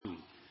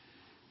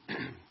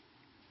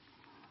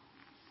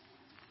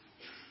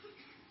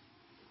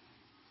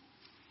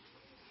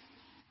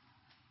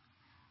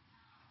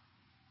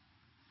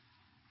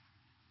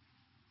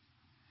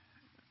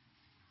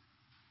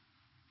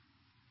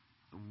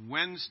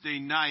Wednesday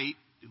night,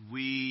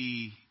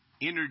 we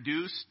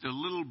introduced a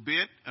little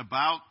bit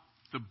about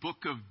the book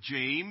of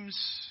James.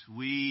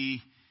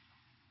 We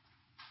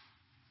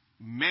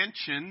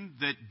mentioned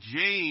that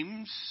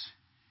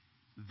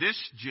this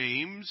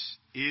James,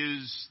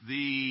 is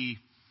the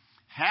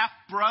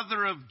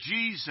half-brother of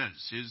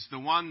Jesus, is the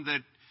one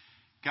that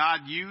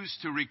God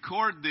used to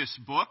record this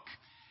book.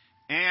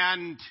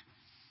 And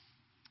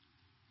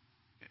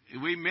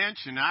we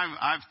mentioned,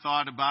 I've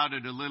thought about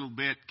it a little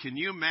bit. Can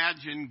you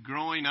imagine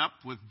growing up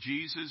with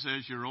Jesus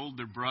as your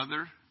older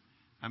brother?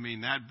 I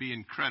mean, that'd be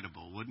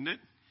incredible, wouldn't it?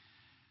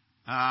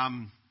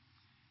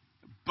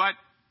 But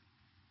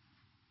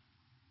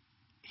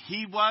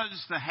he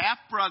was the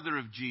half-brother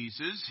of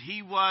Jesus.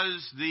 He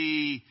was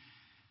the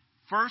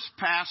first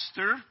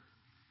pastor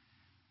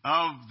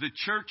of the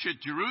church at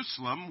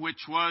Jerusalem,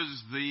 which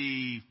was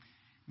the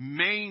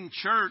main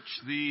church,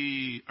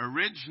 the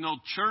original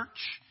church.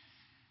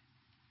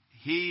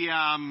 He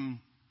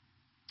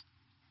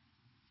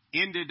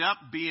ended up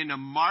being a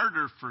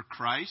martyr for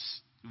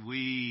Christ.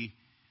 We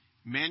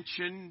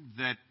mentioned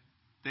that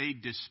they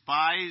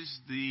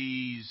despised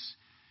these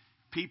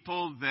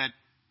people that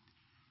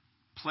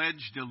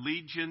pledged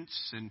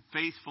allegiance and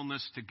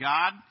faithfulness to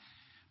God.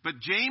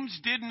 But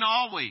James didn't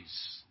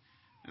always.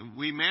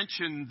 We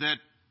mentioned that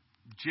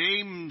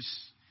James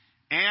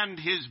and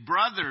his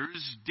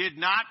brothers did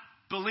not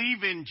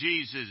believe in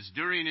Jesus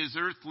during his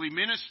earthly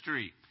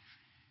ministry.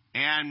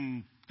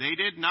 And they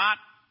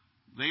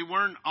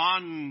weren't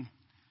on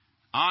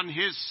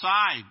his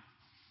side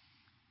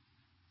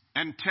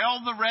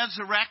until the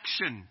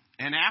resurrection.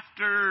 And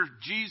after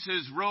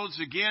Jesus rose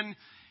again,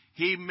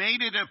 he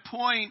made it a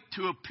point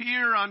to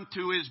appear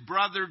unto his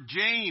brother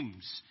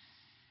James.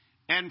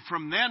 And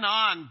from then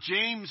on,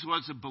 James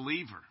was a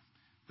believer.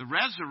 The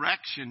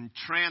resurrection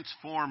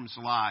transforms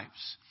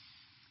lives.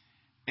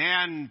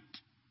 And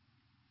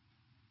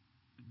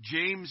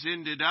James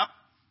ended up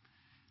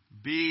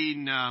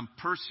being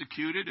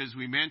persecuted, as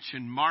we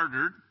mentioned,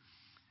 martyred.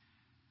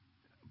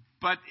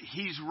 But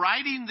he's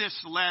writing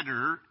this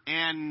letter,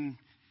 and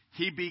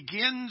he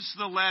begins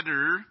the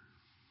letter,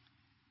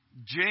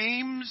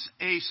 James,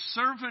 a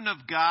servant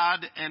of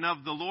God and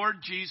of the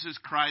Lord Jesus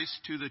Christ,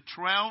 to the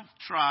 12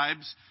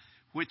 tribes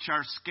which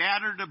are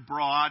scattered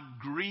abroad,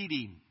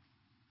 greeting.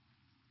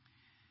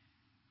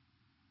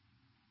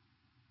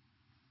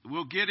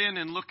 We'll get in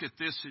and look at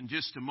this in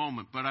just a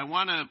moment, but I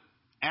want to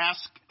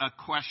ask a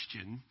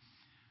question.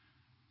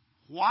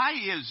 Why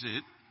is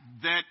it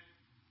that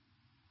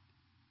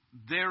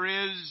there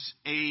is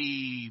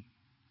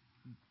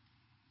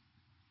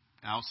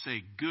I'll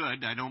say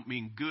good, I don't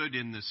mean good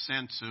in the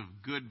sense of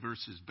good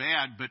versus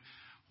bad, but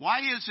why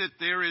is it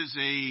there is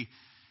a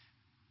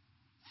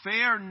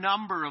fair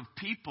number of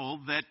people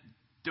that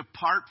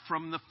depart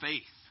from the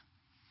faith?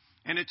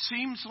 And it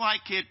seems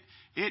like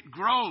it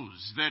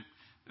grows, that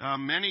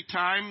many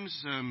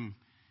times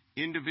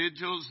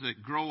individuals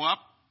that grow up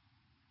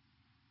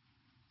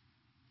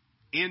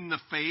in the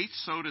faith,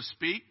 so to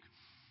speak,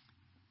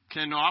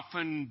 can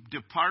often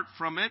depart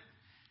from it.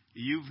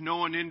 You've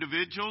known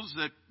individuals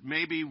that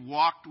maybe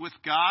walked with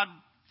God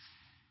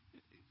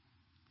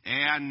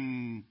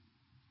and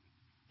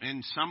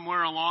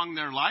somewhere along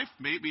their life,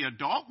 maybe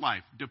adult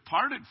life,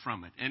 departed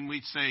from it. And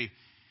we'd say,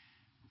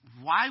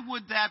 why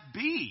would that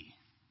be?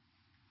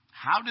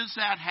 How does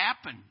that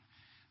happen?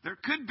 There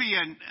could be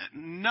a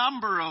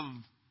number of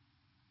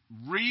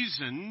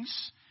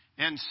reasons,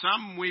 and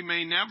some we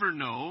may never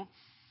know,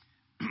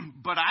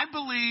 but I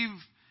believe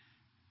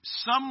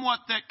somewhat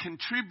that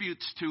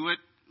contributes to it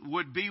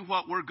would be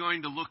what we're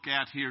going to look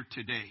at here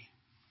today.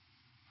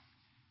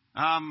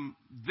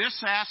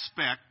 This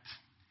aspect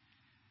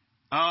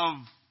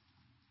of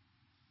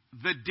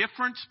the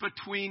difference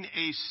between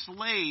a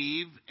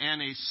slave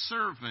and a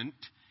servant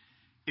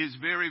is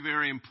very,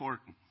 very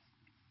important.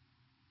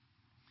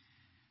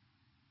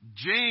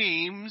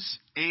 James,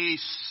 a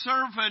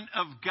servant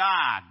of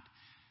God.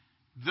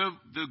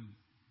 The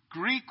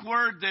Greek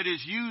word that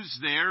is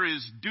used there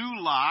is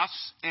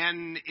doulos,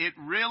 and it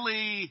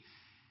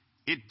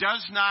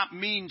does not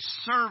mean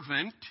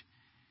servant.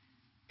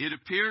 It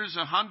appears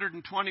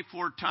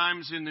 124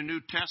 times in the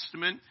New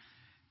Testament,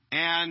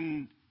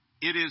 and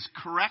it is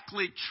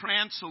correctly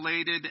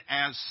translated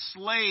as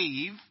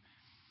slave.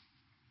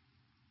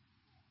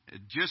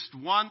 Just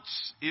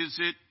once is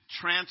it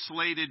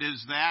translated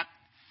as that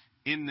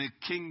in the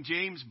King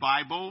James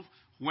Bible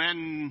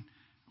when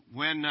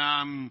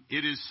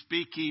it is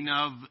speaking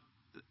of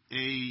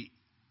a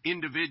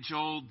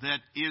individual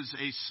that is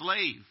a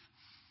slave.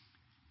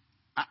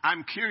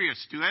 I'm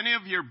curious, do any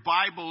of your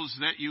Bibles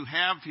that you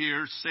have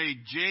here say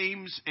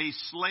James, a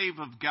slave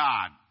of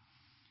God?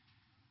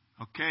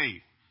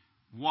 Okay,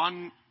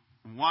 one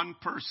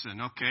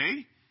person,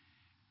 okay?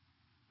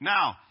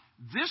 Now,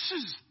 this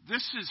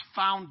is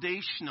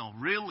foundational,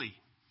 really.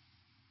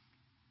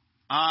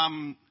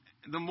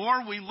 The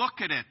more we look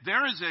at it,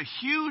 there is a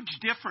huge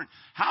difference.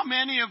 How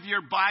many of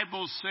your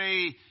Bibles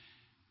say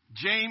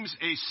James,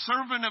 a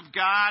servant of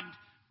God,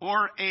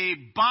 or a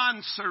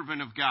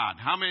bondservant of God?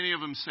 How many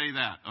of them say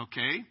that?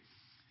 Okay.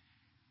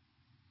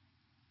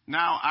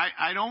 Now,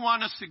 I don't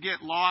want us to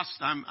get lost.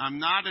 I'm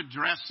not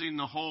addressing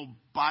the whole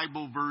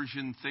Bible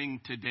version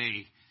thing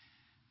today.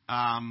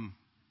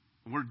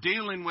 We're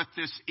dealing with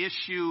this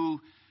issue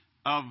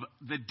of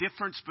the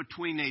difference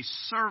between a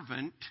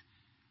servant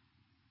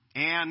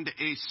and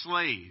a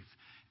slave.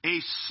 A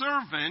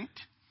servant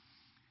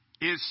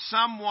is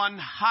someone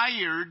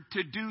hired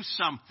to do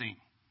something.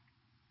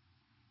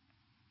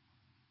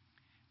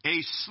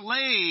 A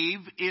slave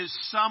is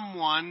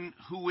someone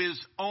who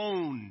is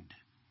owned.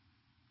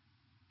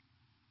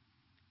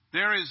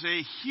 There is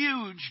a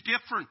huge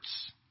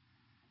difference.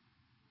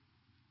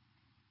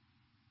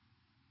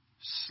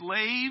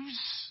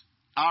 Slaves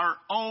are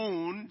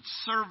owned,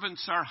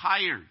 servants are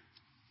hired.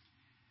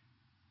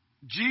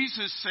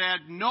 Jesus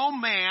said, no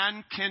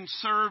man can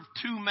serve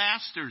two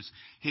masters.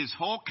 His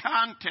whole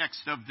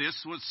context of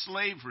this was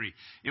slavery.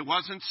 It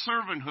wasn't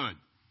servanthood.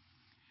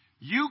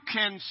 You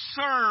can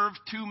serve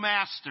two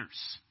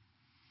masters.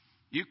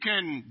 You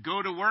can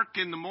go to work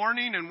in the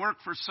morning and work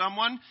for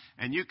someone,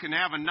 and you can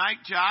have a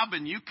night job,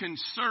 and you can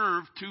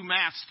serve two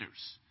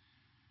masters.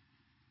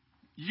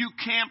 You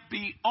can't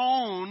be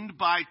owned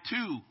by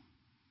two.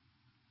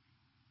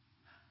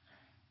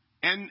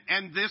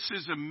 And this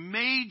is a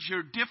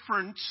major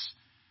difference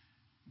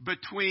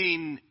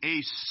between a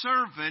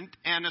servant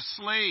and a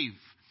slave.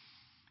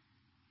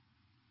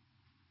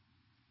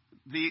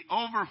 The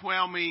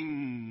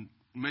overwhelming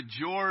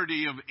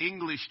majority of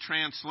English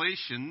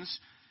translations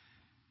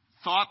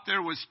thought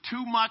there was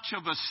too much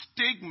of a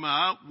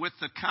stigma with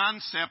the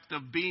concept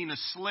of being a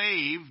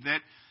slave,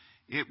 that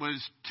it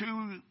was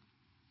too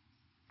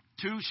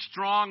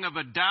strong of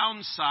a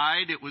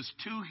downside, it was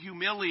too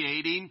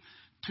humiliating,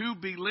 too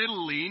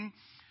belittling,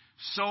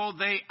 so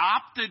they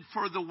opted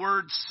for the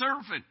word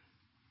servant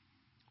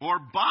or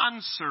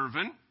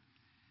bondservant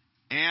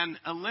and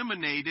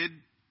eliminated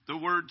the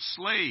word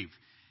slave.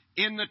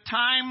 In the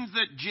time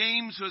that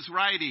James was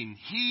writing,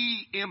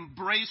 he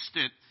embraced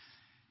it.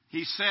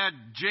 He said,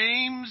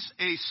 James,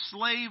 a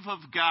slave of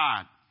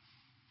God.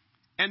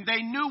 And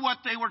they knew what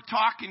they were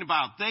talking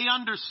about. They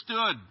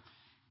understood.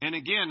 And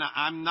again,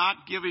 I'm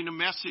not giving a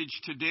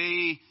message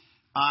today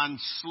on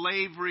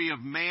slavery of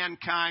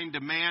mankind to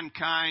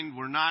mankind.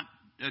 We're not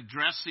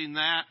addressing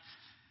that.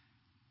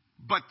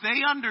 But they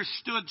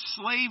understood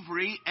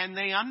slavery, and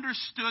they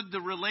understood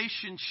the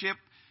relationship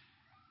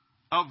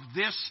of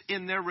this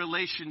in their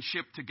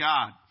relationship to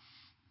God.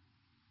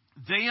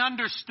 They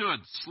understood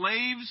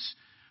slaves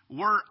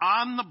were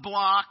on the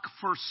block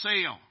for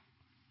sale.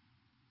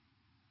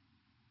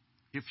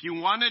 If you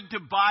wanted to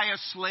buy a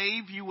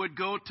slave, you would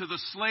go to the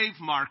slave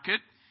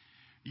market.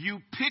 You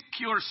pick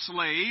your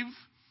slave.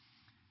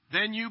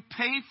 Then you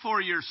pay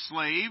for your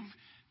slave.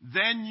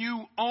 Then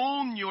you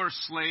own your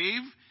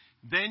slave.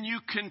 Then you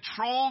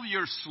control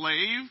your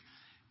slave.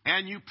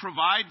 And you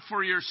provide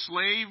for your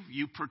slave.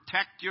 You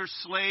protect your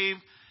slave.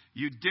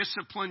 You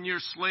discipline your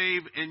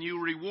slave. And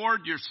you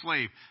reward your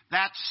slave.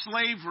 That's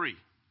slavery.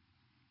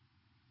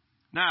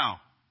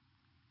 Now,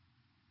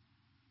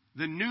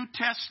 the New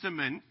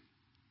Testament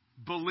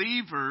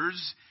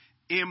believers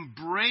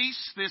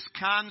embrace this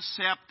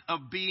concept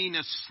of being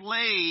a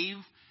slave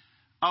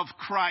of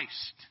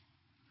Christ.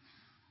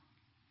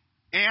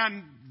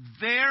 And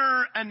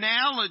their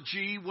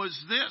analogy was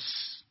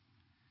this.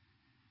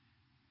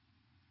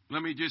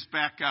 Let me just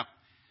back up.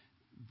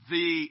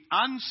 The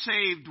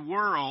unsaved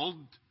world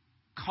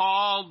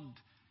called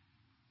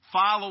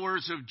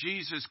followers of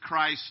Jesus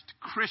Christ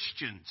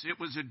Christians. It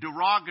was a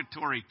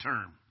derogatory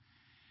term.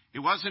 It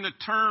wasn't a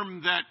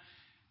term that,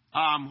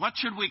 what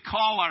should we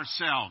call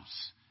ourselves?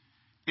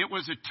 It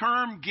was a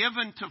term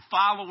given to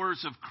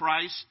followers of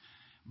Christ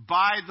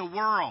by the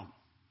world.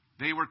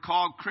 They were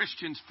called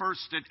Christians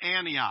first at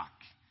Antioch.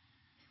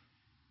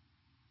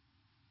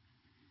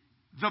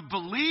 The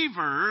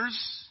believers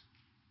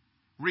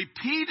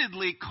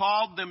repeatedly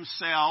called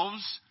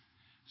themselves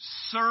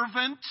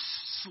servants,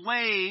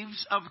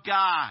 slaves of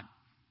God.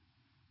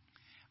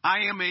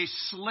 I am a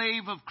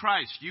slave of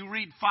Christ. You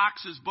read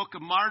Fox's Book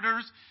of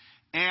Martyrs,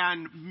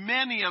 and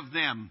many of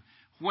them,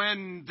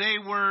 when they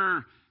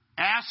were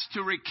asked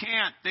to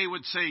recant, they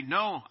would say,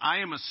 no, I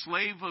am a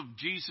slave of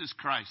Jesus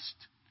Christ.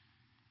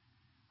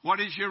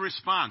 What is your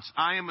response?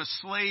 I am a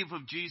slave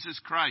of Jesus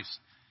Christ.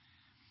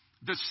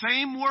 The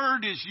same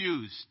word is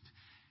used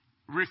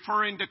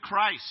referring to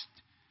Christ,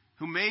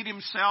 who made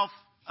himself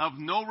of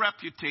no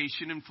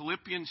reputation in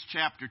Philippians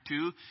chapter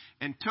 2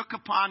 and took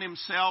upon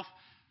himself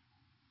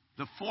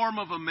the form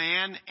of a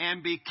man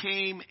and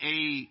became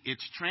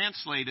it's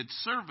translated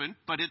servant,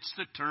 but it's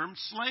the term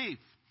slave.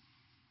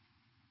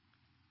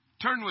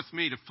 Turn with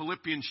me to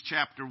Philippians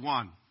chapter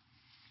 1.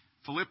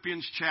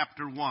 Philippians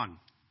chapter 1.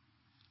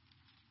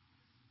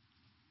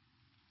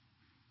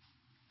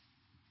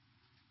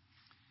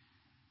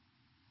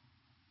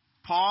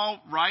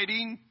 Paul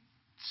writing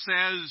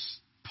says,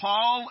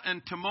 Paul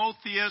and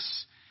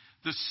Timotheus,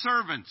 the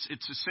servants,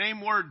 it's the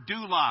same word,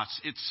 doulos,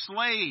 it's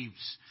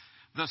slaves,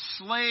 the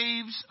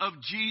slaves of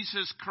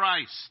Jesus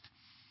Christ.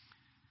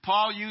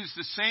 Paul used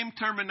the same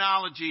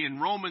terminology in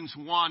Romans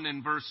 1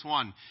 and verse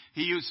 1.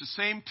 He used the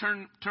same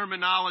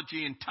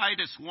terminology in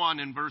Titus 1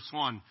 and verse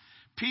 1.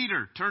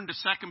 Peter, turn to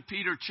 2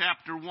 Peter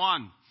chapter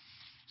 1.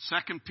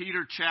 2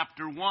 Peter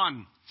chapter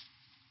 1.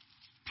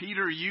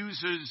 Peter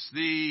uses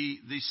the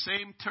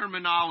same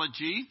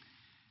terminology,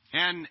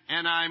 and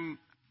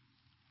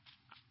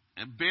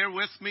bear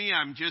with me,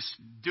 I'm just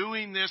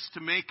doing this to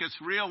make us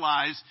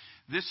realize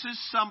this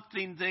is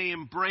something they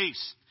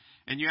embraced.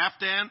 And you have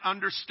to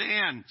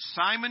understand,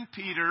 Simon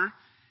Peter,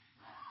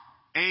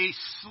 a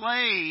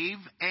slave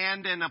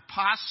and an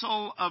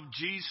apostle of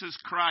Jesus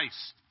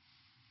Christ.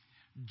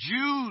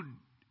 Jude,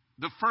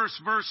 the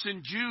first verse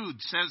in Jude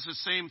says the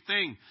same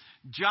thing.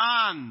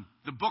 John,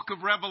 the book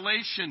of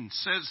Revelation,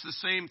 says the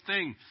same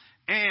thing.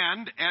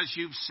 And, as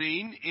you've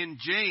seen, in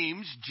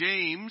James,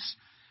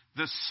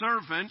 the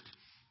servant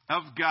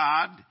of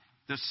God,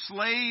 the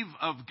slave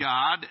of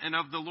God and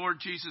of the Lord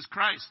Jesus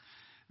Christ.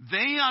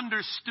 They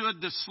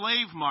understood the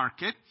slave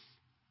market,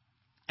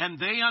 and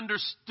they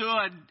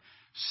understood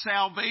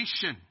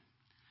salvation.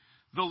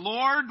 The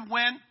Lord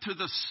went to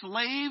the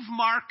slave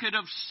market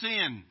of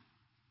sin,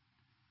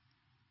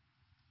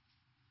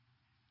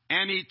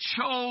 and He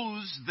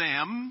chose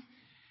them,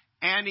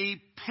 and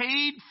He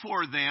paid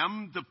for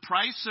them. The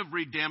price of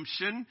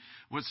redemption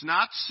was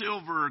not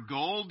silver or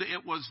gold.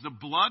 It was the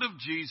blood of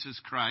Jesus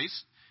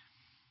Christ.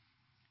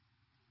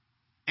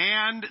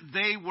 And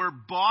they were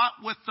bought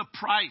with the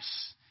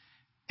price.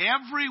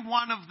 Every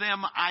one of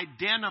them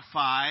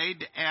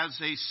identified as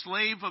a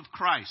slave of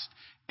Christ.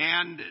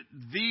 And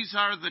these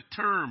are the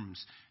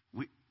terms.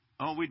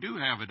 We do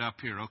have it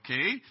up here,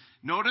 okay?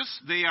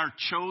 Notice they are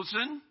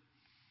chosen.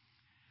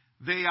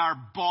 They are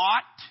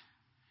bought.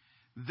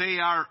 They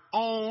are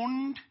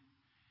owned.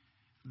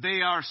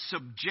 They are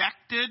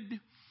subjected.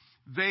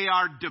 They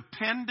are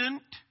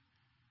dependent.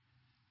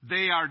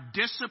 They are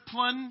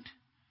disciplined.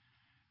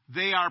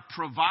 They are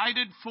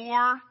provided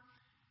for,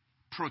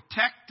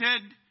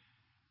 protected,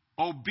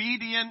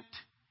 obedient,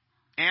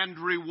 and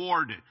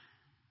rewarded.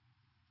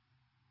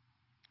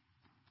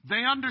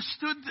 They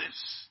understood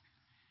this.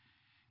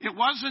 It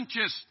wasn't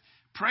just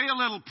pray a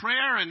little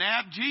prayer and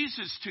add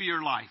Jesus to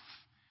your life.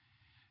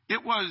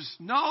 It was,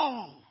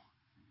 no.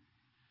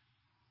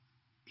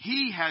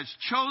 He has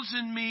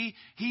chosen me.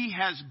 He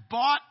has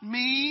bought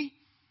me.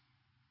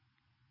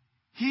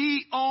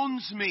 He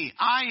owns me.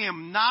 I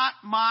am not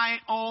my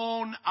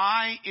own.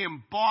 I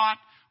am bought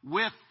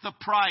with the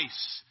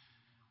price.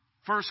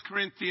 1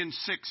 Corinthians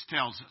 6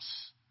 tells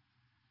us.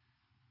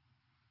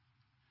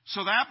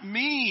 So that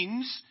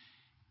means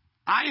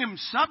I am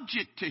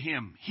subject to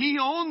Him. He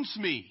owns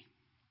me.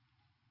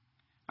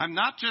 I'm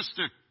not just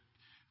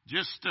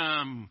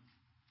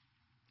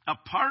a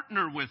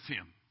partner with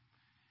Him.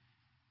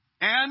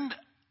 And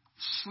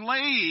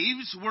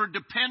slaves were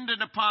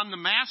dependent upon the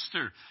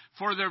master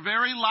for their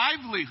very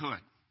livelihood.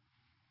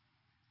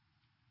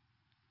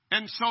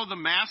 And so the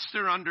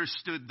master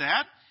understood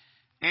that,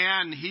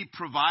 and he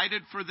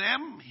provided for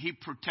them, he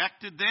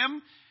protected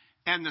them,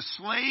 and the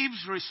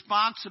slave's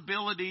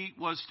responsibility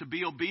was to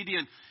be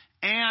obedient.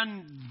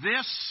 And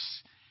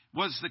this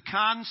was the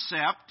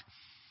concept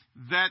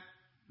that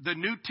the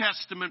New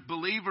Testament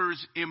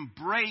believers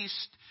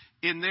embraced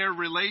in their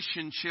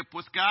relationship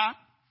with God.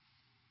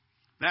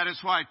 That is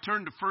why I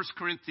turn to 1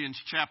 Corinthians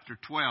chapter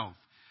 12.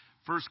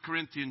 1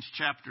 Corinthians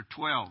chapter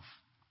 12.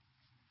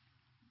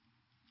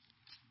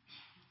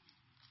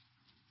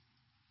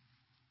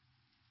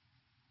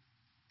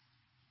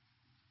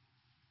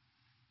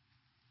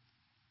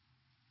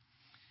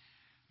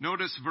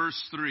 Notice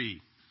verse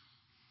 3.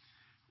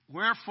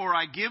 Wherefore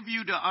I give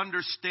you to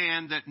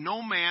understand that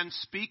no man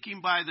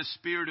speaking by the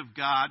Spirit of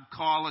God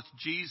calleth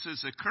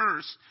Jesus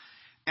accursed,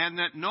 and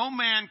that no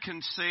man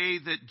can say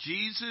that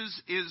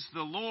Jesus is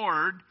the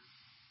Lord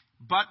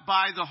but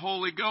by the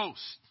Holy Ghost.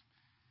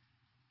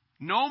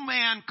 No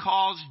man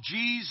calls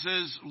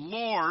Jesus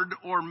Lord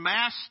or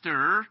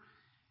Master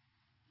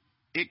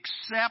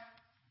except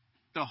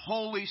the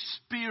Holy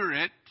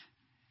Spirit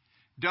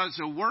does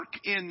a work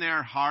in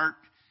their heart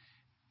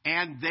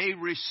and they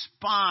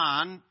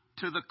respond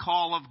to the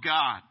call of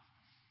God.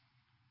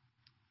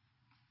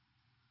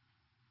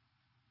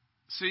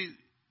 See,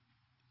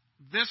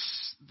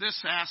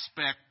 this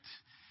aspect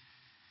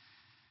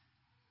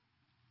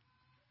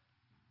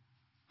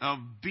of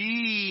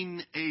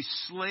being a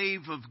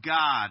slave of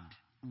God,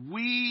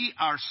 we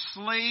are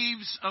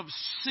slaves of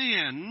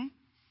sin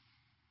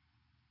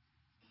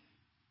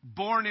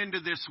born into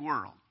this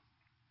world.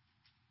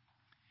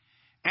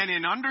 And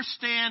in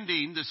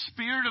understanding, the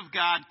Spirit of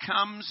God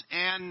comes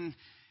and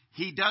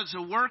He does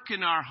a work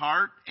in our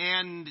heart,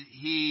 and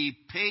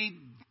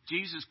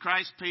Jesus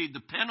Christ paid the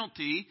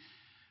penalty.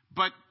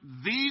 But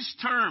these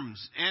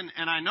terms,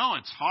 and I know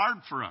it's hard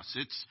for us.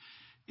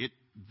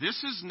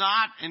 This is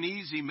not an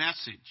easy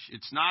message.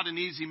 It's not an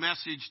easy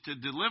message to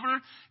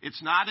deliver.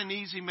 It's not an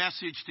easy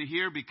message to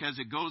hear because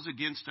it goes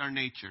against our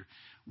nature.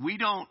 We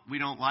don't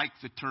like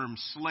the term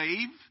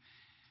slave.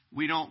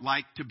 We don't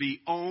like to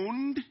be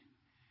owned.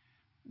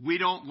 We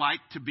don't like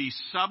to be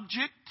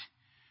subject.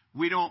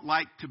 We don't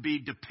like to be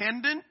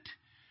dependent.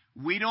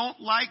 We don't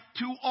like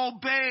to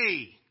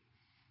obey.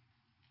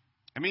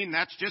 I mean,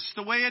 that's just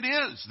the way it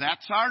is.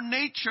 That's our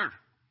nature.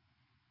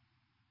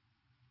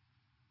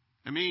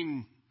 I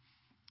mean,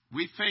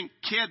 we think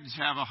kids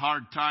have a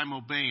hard time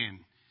obeying.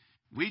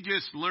 We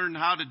just learn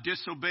how to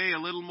disobey a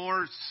little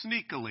more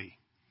sneakily.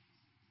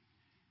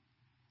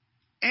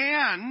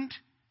 And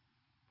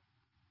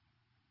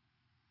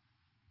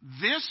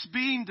this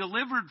being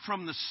delivered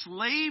from the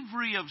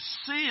slavery of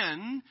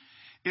sin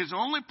is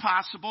only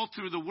possible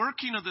through the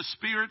working of the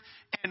Spirit.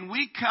 And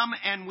we come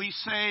and we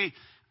say,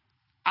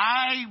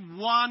 I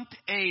want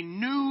a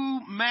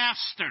new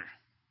master.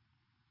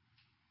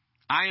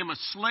 I am a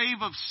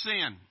slave of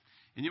sin.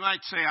 And you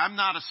might say, I'm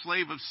not a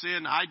slave of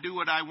sin. I do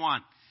what I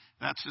want.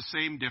 That's the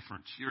same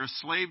difference. You're a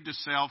slave to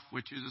self,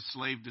 which is a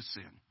slave to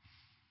sin.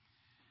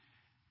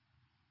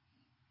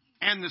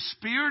 And the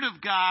Spirit of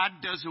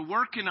God does a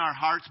work in our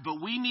hearts, but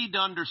we need to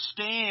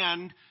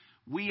understand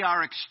we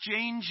are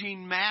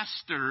exchanging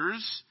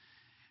masters,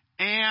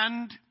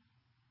 and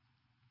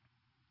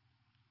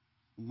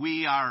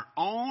we are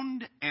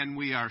owned, and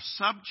we are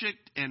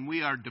subject, and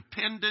we are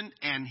dependent,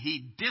 and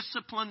He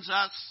disciplines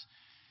us.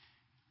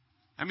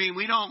 I mean,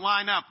 we don't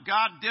line up,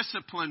 God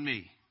discipline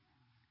me.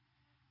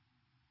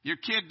 Your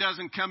kid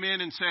doesn't come in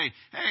and say,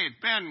 hey,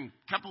 it's been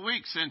a couple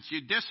weeks since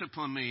you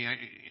disciplined me.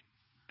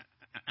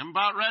 I'm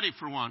about ready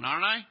for one,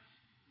 aren't I?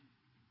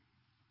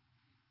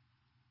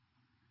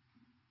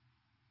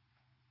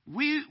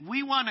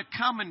 We want to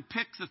come and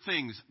pick the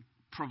things.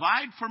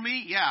 Provide for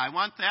me? Yeah, I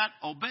want that.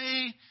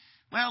 Obey?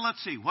 Well,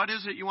 let's see. What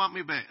is it you want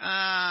me to obey?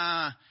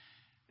 I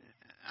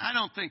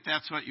don't think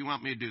that's what you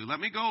want me to do. Let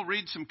me go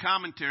read some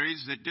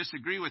commentaries that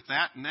disagree with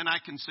that, and then I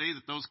can say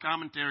that those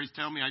commentaries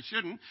tell me I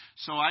shouldn't,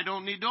 so I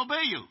don't need to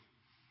obey you.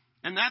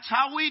 And that's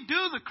how we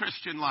do the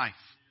Christian life.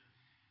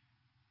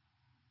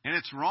 And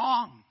it's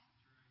wrong.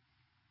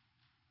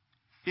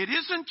 It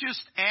isn't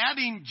just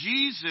adding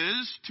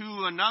Jesus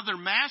to another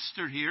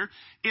master here.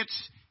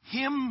 It's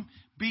Him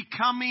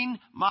becoming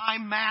my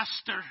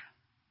master.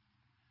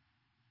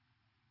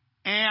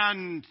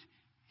 And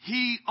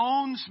He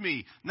owns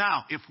me.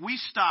 Now, if we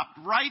stopped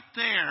right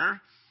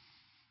there,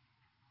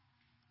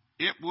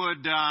 it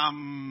would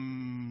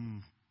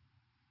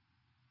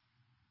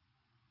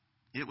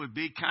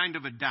be kind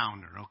of a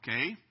downer,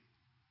 okay?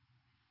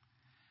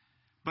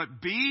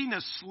 But being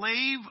a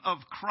slave of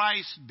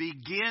Christ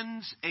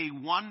begins a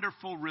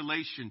wonderful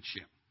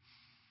relationship.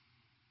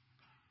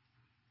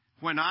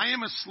 When I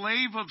am a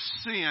slave of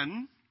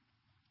sin,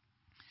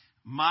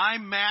 my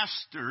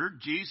master,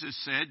 Jesus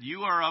said,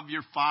 you are of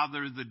your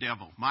father the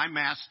devil. My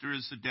master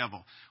is the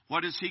devil.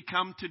 What does he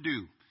come to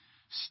do?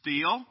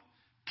 Steal,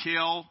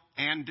 kill,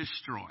 and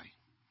destroy.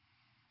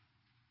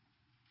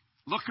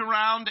 Look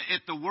around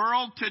at the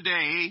world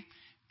today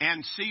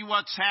and see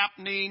what's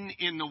happening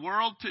in the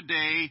world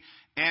today,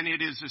 and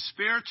it is a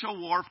spiritual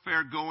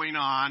warfare going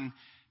on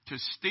to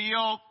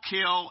steal,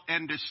 kill,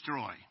 and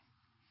destroy.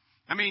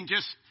 I mean,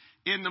 just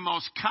in the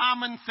most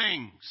common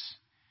things.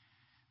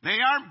 They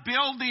aren't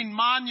building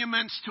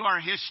monuments to our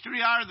history,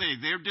 are they?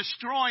 They're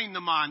destroying the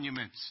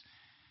monuments.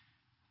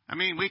 I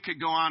mean, we could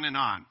go on and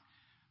on.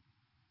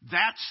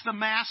 That's the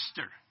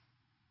master.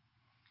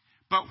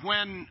 But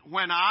when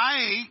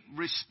I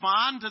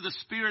respond to the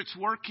Spirit's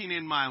working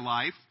in my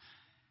life,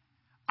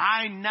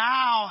 I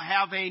now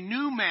have a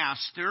new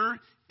master,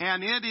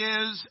 and it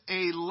is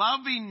a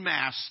loving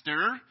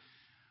master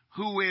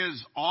who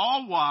is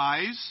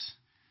all-wise,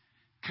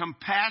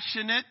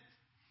 compassionate,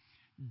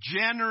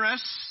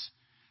 generous,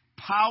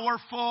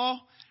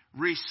 powerful,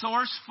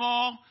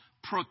 resourceful,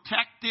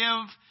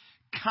 protective,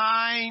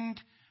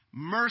 kind,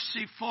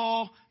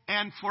 merciful,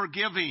 and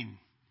forgiving.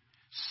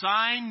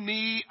 Sign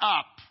me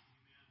up.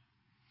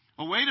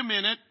 Oh, wait a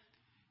minute.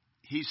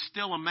 He's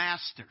still a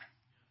master.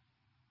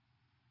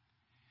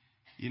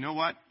 You know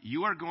what?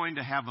 You are going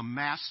to have a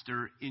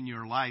master in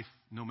your life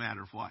no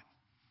matter what.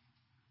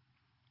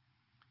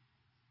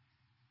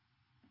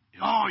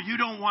 Oh, you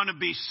don't want to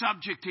be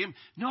subject to Him.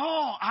 No,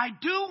 I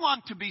do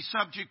want to be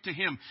subject to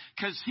Him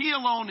because He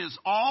alone is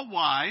all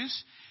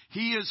wise.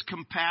 He is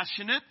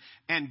compassionate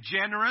and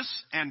generous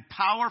and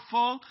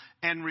powerful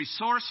and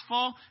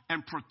resourceful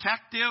and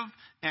protective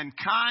and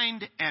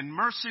kind and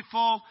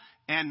merciful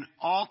and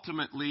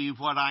ultimately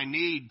what I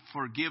need,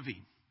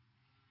 forgiving.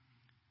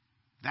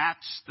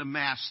 That's the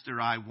master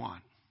I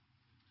want.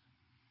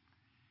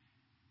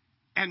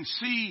 And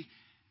see,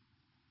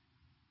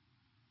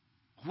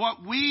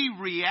 what we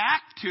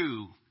react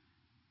to,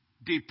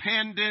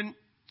 dependent,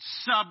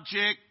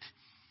 subject,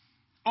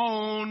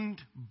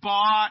 owned,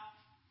 bought,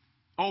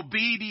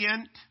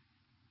 obedient,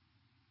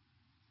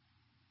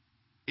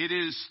 it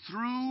is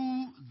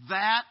through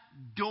that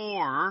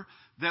door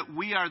that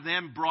we are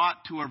then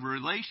brought to a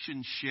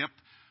relationship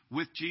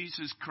with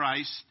Jesus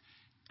Christ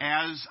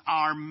as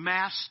our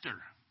master.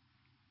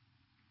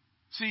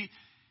 See,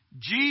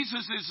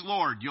 Jesus is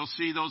Lord. You'll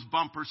see those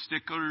bumper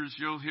stickers.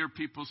 You'll hear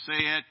people say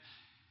it.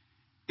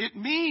 It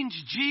means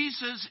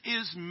Jesus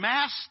is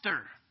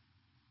master.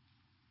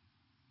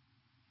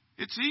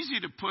 It's easy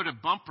to put a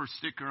bumper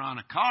sticker on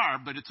a car,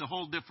 but it's a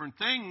whole different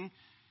thing,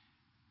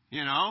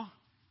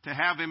 to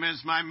have him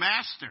as my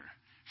master.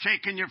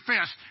 Shaking your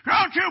fist.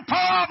 Don't you pull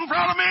up in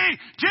front of me.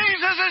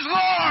 Jesus is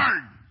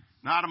Lord.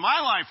 Not in my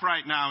life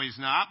right now, he's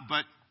not,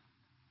 but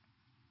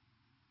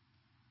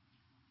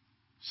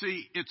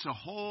see, it's a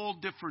whole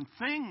different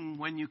thing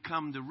when you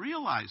come to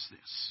realize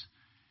this.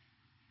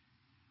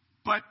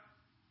 But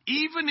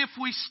even if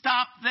we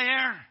stop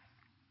there,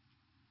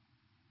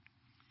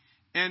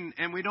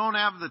 and we don't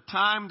have the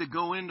time to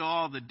go into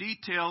all the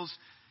details,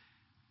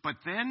 but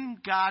then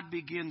God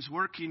begins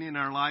working in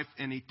our life,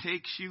 and he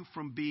takes you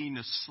from being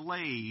a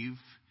slave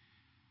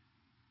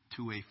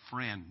to a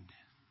friend.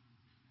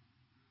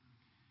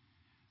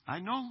 I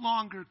no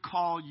longer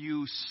call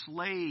you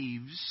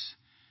slaves,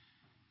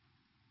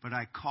 but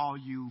I call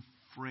you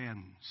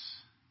friends.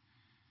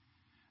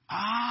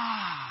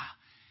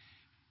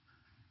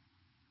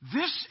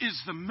 This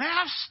is the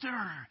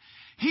master.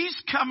 He's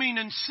coming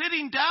and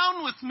sitting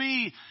down with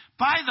me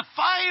by the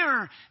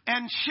fire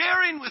and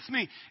sharing with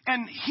me.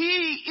 And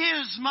he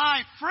is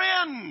my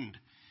friend.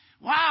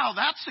 Wow,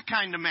 that's the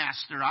kind of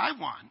master I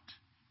want.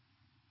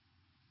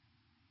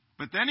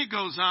 But then he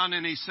goes on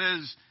and he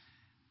says,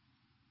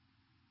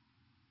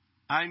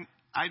 I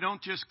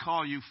don't just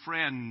call you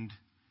friend,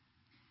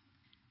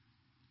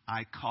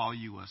 I call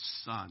you a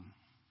son.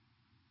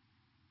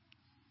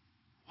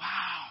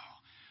 Wow.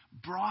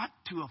 Brought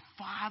to a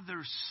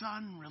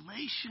father-son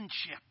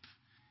relationship.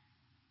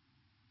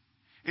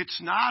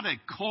 It's not a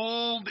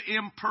cold,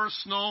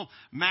 impersonal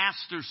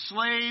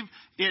master-slave.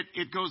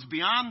 It goes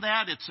beyond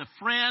that. It's a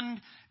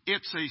friend.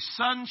 It's a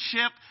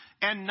sonship.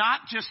 And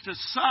not just a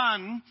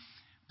son,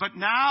 but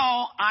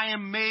now I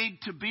am made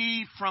to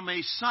be from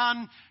a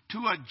son to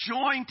a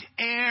joint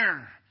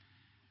heir.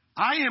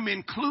 I am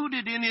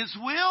included in his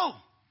will.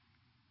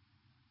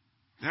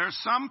 There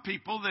are some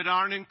people that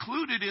aren't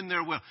included in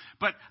their will.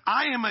 But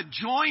I am a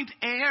joint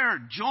heir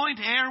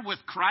with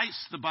Christ,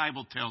 the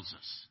Bible tells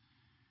us.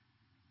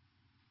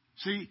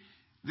 See,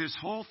 this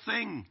whole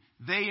thing,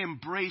 they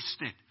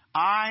embraced it.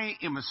 I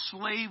am a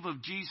slave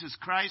of Jesus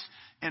Christ,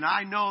 and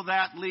I know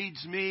that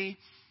leads me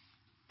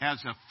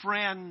as a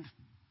friend,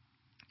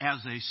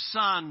 as a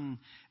son,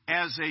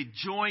 as a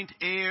joint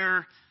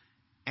heir,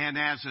 and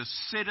as a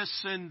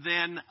citizen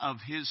then of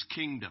his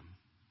kingdom.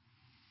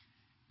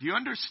 Do you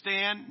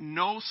understand?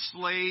 No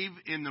slave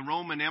in the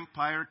Roman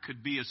Empire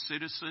could be a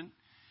citizen.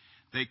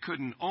 They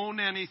couldn't own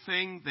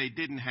anything. They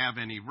didn't have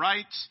any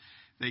rights.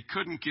 They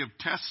couldn't give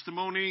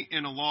testimony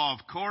in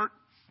a court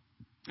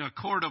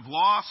of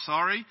law.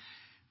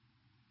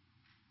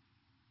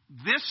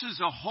 This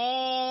is a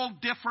whole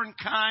different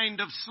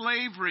kind of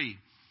slavery.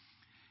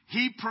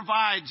 He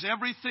provides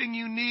everything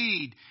you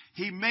need.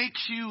 He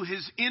makes you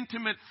his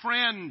intimate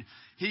friend.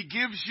 He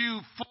gives you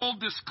full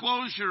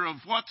disclosure of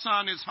what's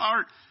on his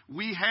heart.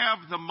 We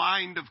have the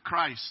mind of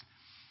Christ.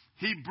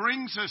 He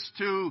brings us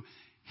to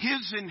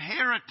his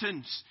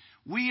inheritance.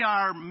 We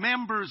are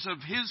members of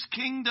his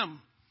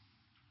kingdom.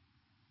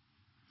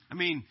 I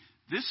mean,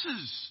 this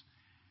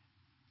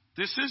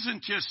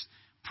isn't just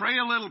pray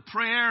a little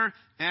prayer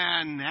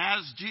and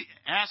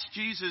ask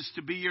Jesus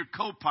to be your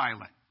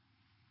co-pilot.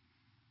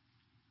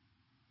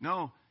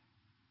 No,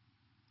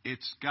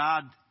 it's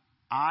God,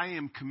 I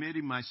am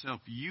committing myself.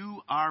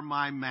 You are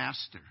my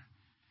master.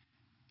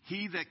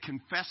 He that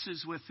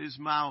confesses with his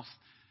mouth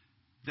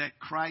that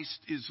Christ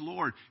is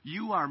Lord.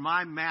 You are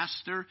my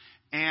master,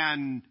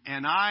 and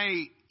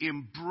I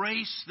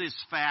embrace this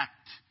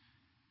fact.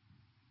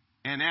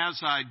 And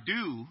as I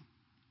do,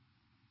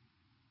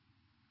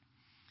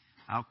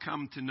 I'll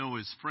come to know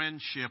his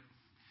friendship.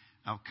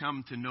 I'll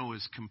come to know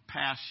his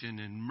compassion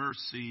and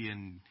mercy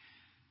and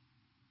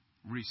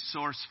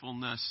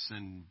resourcefulness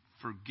and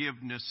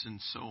forgiveness and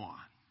so on.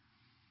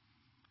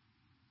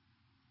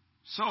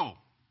 So,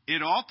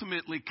 it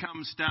ultimately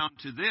comes down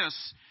to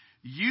this.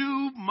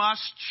 You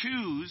must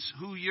choose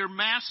who your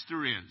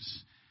master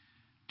is.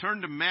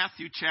 Turn to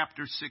Matthew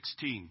chapter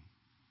 16.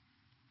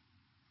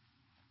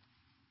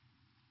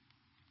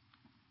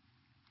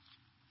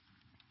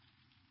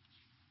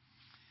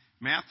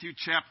 Matthew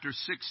chapter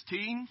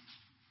 16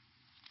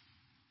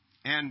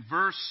 and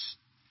verse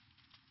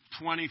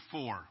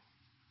 24.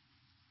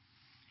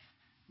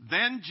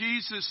 Then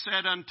Jesus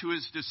said unto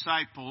his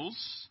disciples,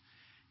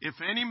 If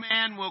any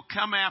man will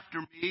come after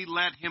me,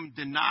 let him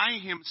deny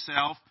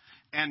himself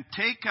and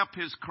take up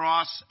his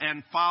cross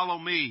and follow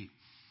me.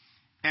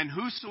 And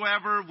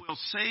whosoever will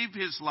save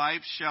his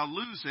life shall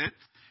lose it,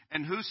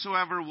 and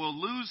whosoever will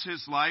lose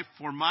his life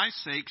for my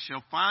sake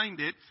shall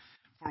find it.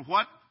 For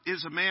what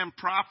is a man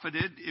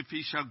profited if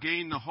he shall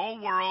gain the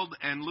whole world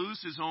and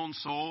lose his own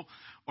soul?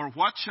 Or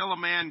what shall a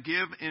man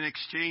give in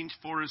exchange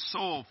for his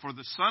soul? For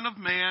the Son of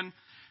Man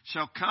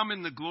shall come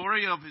in the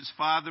glory of his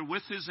Father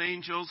with his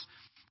angels,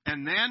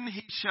 and then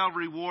he shall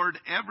reward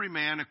every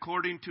man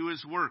according to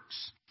his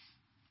works.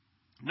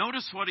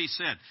 Notice what he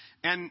said.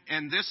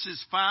 And this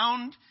is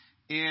found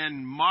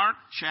in Mark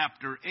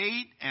chapter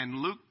 8 and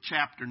Luke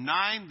chapter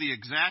 9, the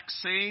exact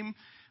same.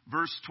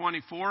 Verse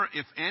 24,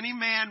 If any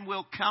man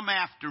will come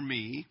after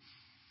me,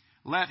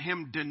 let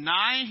him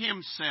deny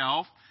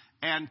himself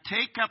and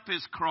take up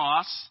his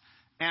cross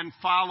and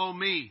follow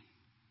me.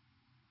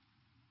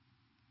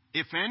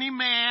 If any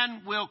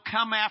man will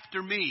come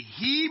after me,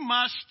 he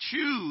must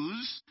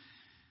choose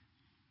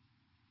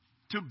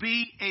to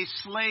be a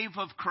slave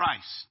of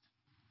Christ.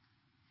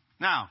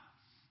 Now,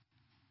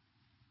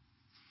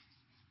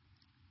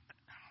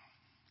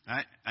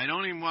 I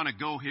don't even want to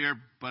go here,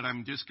 but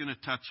I'm just going to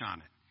touch on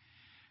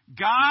it.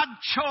 God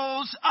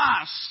chose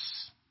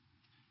us,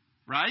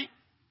 right?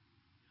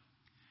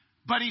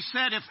 But he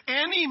said, if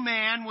any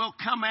man will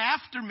come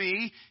after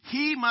me,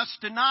 he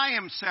must deny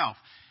himself.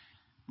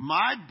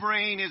 My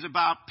brain is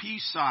about pea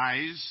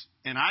size,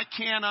 and I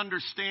can't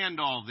understand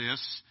all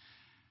this.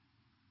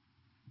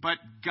 But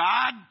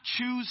God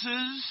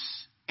chooses,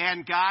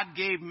 and God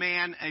gave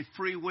man a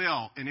free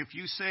will. And if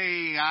you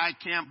say, I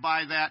can't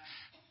buy that,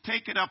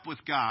 take it up with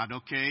God,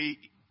 okay?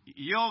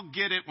 You'll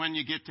get it when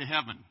you get to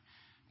heaven.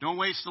 Don't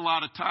waste a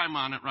lot of time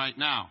on it right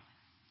now.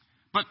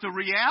 But the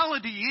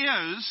reality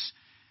is,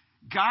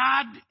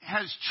 God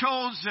has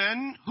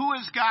chosen. Who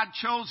has God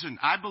chosen?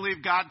 I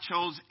believe God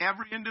chose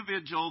every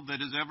individual that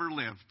has ever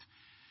lived.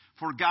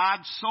 For God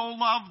so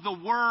loved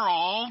the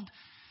world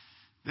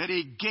that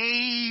he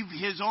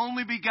gave his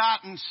only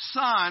begotten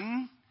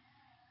Son,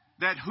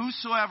 that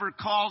whosoever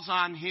calls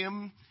on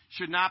him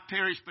should not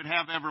perish but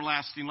have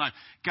everlasting life.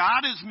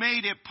 God has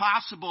made it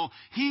possible.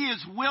 He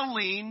is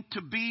willing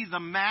to be the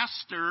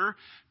master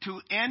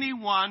to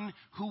anyone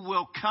who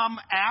will come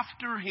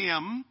after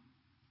him.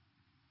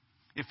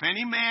 If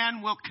any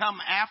man will come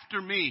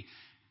after me,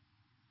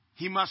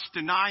 he must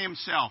deny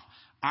himself.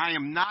 I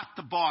am not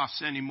the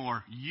boss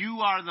anymore. You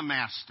are the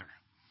master.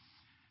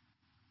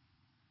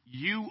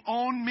 You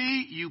own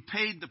me. You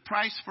paid the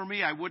price for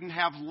me. I wouldn't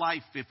have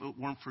life if it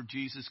weren't for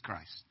Jesus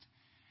Christ.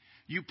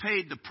 You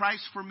paid the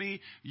price for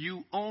me.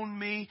 You own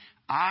me.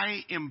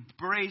 I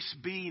embrace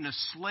being a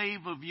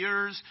slave of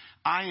yours.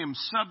 I am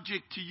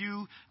subject to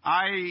you.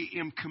 I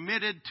am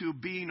committed to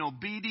being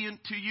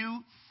obedient to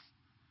you.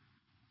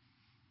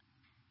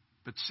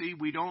 But see,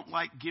 we don't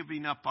like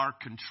giving up our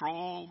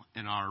control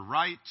and our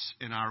rights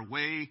and our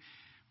way.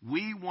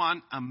 We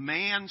want a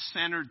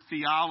man-centered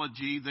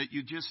theology that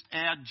you just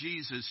add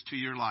Jesus to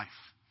your life.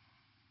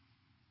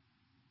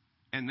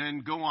 And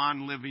then go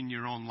on living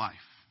your own life.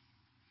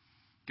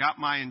 Got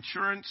my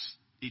insurance,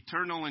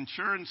 eternal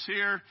insurance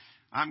here.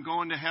 I'm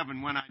going to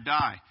heaven when I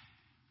die.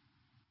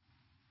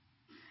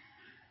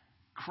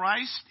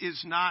 Christ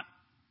is not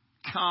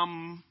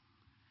come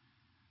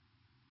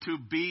to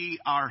be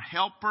our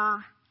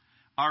helper,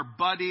 our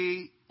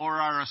buddy, or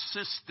our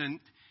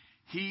assistant.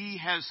 He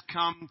has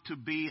come to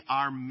be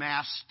our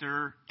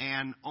master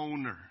and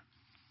owner.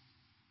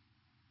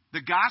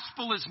 The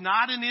gospel is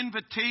not an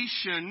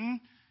invitation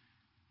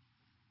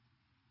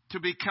to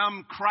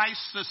become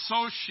Christ's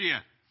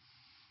associate.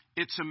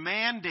 It's a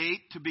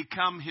mandate to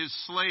become his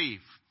slave.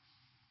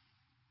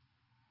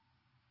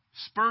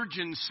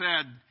 Spurgeon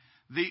said,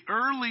 the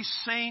early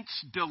saints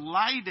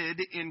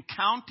delighted in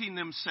counting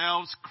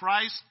themselves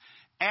Christ's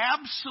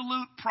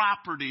absolute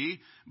property,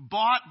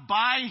 bought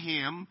by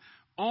him,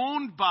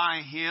 owned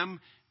by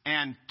him,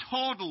 and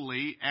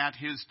totally at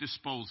his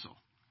disposal.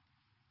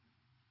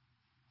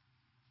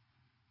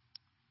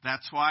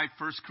 That's why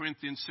 1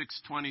 Corinthians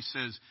 6:20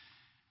 says,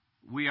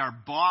 we are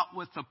bought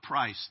with a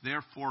price.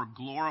 Therefore,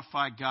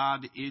 glorify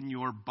God in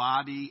your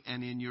body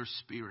and in your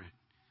spirit.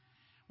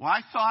 Well,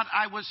 I thought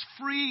I was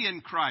free in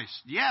Christ.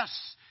 Yes,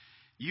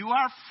 you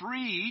are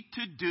free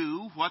to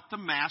do what the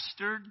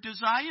master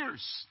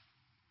desires.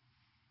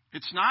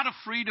 It's not a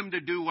freedom to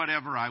do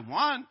whatever I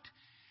want.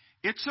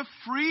 It's a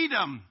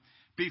freedom.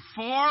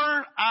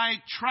 Before I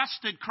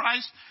trusted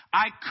Christ,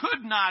 I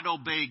could not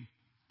obey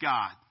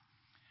God.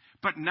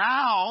 But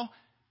now,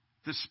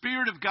 the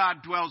Spirit of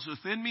God dwells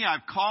within me.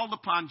 I've called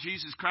upon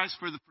Jesus Christ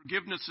for the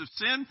forgiveness of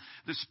sin.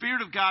 The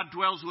Spirit of God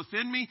dwells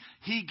within me.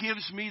 He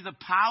gives me the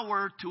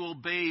power to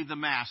obey the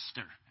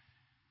Master.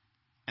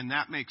 And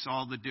that makes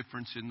all the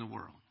difference in the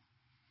world.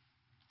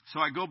 So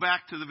I go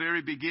back to the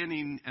very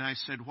beginning and I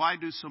said, why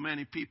do so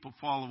many people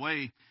fall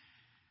away?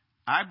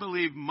 I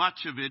believe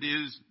much of it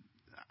is,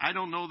 I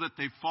don't know that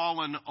they've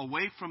fallen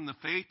away from the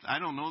faith. I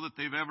don't know that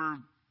they've ever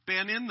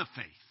been in the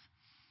faith.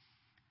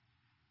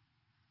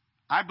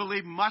 I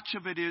believe much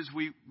of it is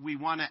we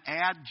want to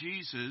add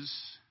Jesus,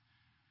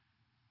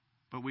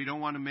 but we don't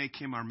want to make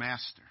him our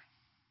master.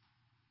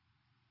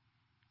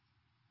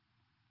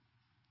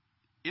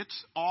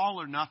 It's all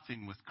or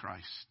nothing with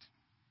Christ.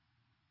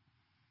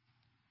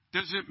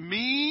 Does it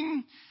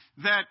mean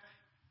that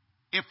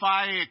if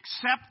I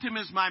accept him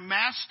as my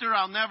master,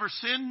 I'll never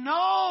sin?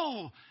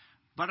 No.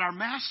 But our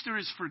master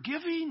is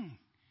forgiving.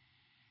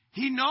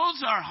 He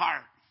knows our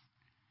heart.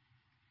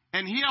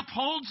 And he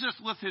upholds us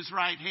with his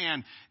right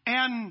hand.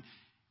 And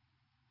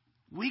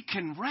we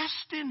can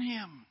rest in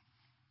him.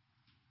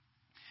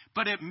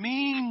 But it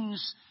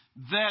means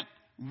that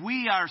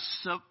we are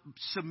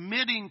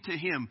submitting to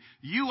him.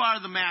 You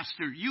are the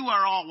master. You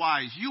are all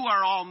wise. You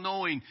are all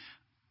knowing.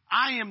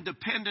 I am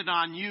dependent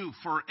on you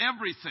for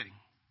everything.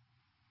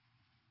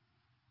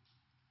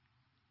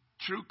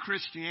 True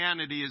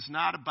Christianity is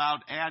not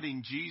about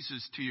adding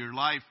Jesus to your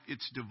life.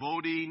 It's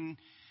devoting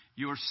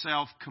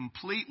yourself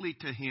completely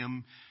to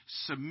Him,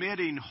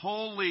 submitting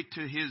wholly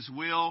to His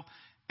will,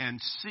 and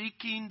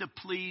seeking to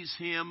please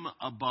Him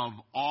above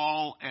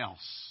all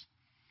else.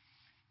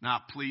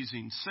 Not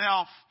pleasing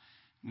self,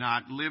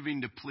 not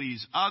living to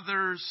please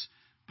others,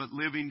 but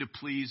living to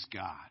please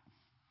God.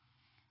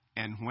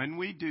 And when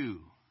we do,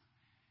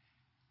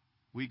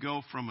 we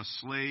go from a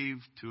slave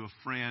to a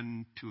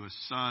friend to a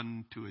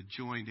son to a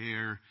joint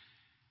heir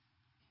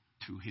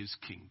to His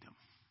kingdom.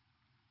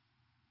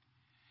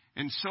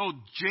 And so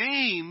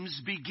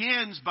James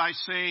begins by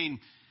saying,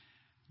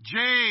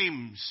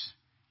 James,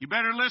 you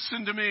better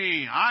listen to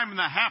me. I'm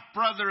the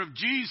half-brother of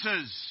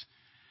Jesus.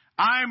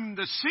 I'm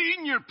the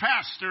senior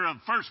pastor of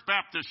First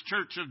Baptist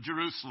Church of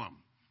Jerusalem.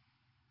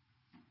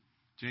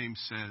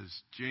 James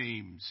says,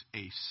 James,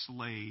 a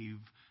slave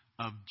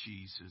of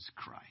Jesus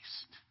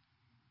Christ.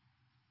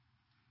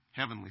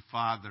 Heavenly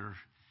Father,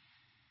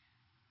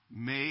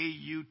 may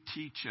you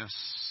teach us,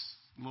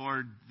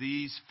 Lord,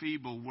 these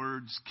feeble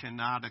words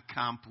cannot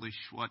accomplish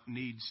what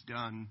needs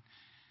done.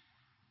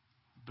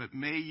 But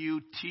may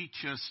you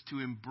teach us to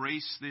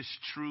embrace this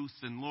truth.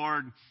 And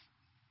Lord,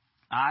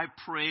 I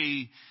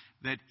pray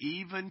that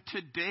even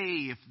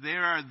today, if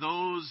there are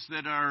those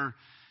that are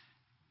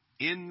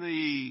in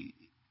the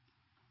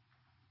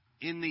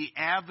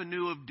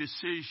avenue of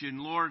decision,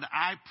 Lord,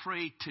 I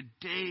pray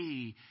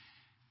today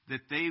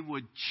that they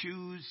would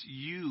choose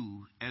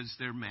you as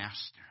their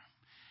master.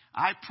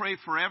 I pray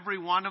for every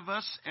one of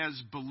us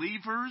as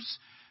believers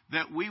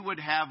that we would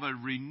have a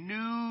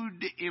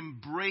renewed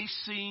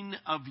embracing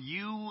of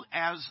you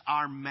as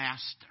our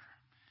master.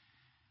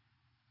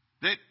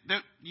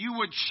 That you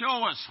would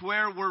show us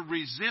where we're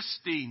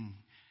resisting.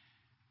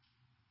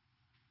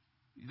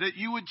 That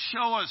you would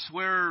show us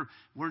where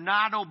we're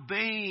not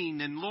obeying.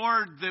 And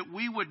Lord, that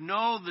we would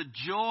know the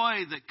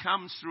joy that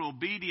comes through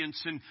obedience.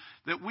 And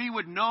that we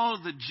would know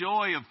the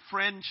joy of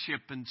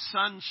friendship and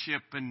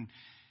sonship and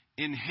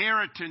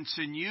inheritance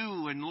in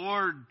you. And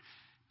Lord,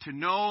 to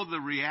know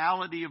the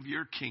reality of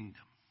your kingdom.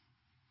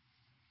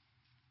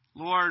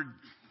 Lord,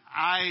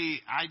 I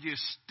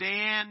just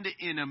stand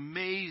in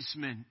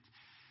amazement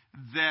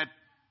that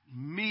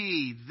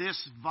me,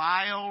 this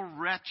vile,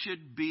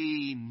 wretched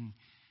being,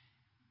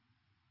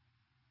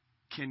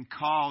 can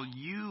call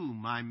you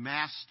my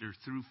master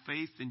through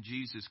faith in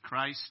Jesus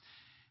Christ,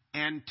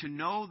 and to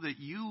know that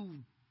you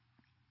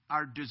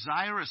are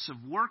desirous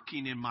of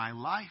working in my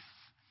life.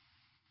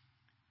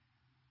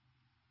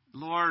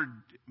 Lord,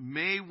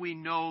 may we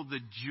know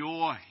the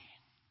joy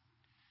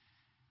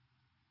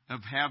of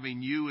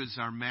having you as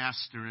our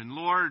master. And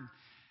Lord,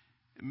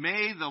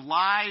 may the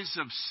lies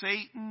of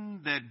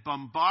Satan that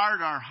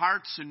bombard our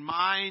hearts and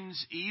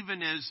minds,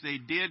 even as they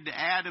did to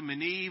Adam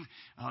and Eve,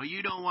 oh,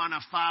 you don't want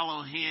to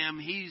follow him,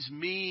 he's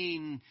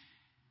mean.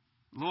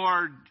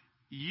 Lord,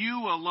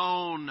 you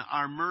alone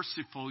are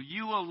merciful.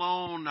 You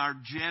alone are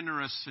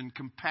generous and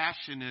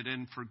compassionate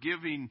and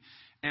forgiving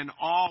and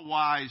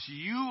all-wise.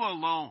 You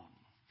alone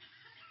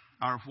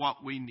are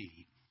what we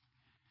need.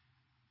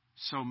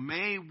 So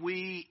may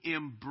we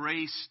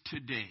embrace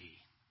today,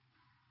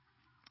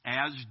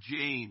 as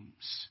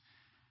James,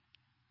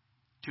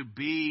 to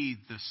be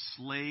the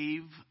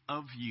slave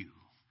of you,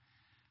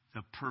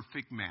 the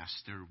perfect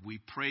master. We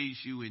praise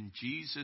you in Jesus'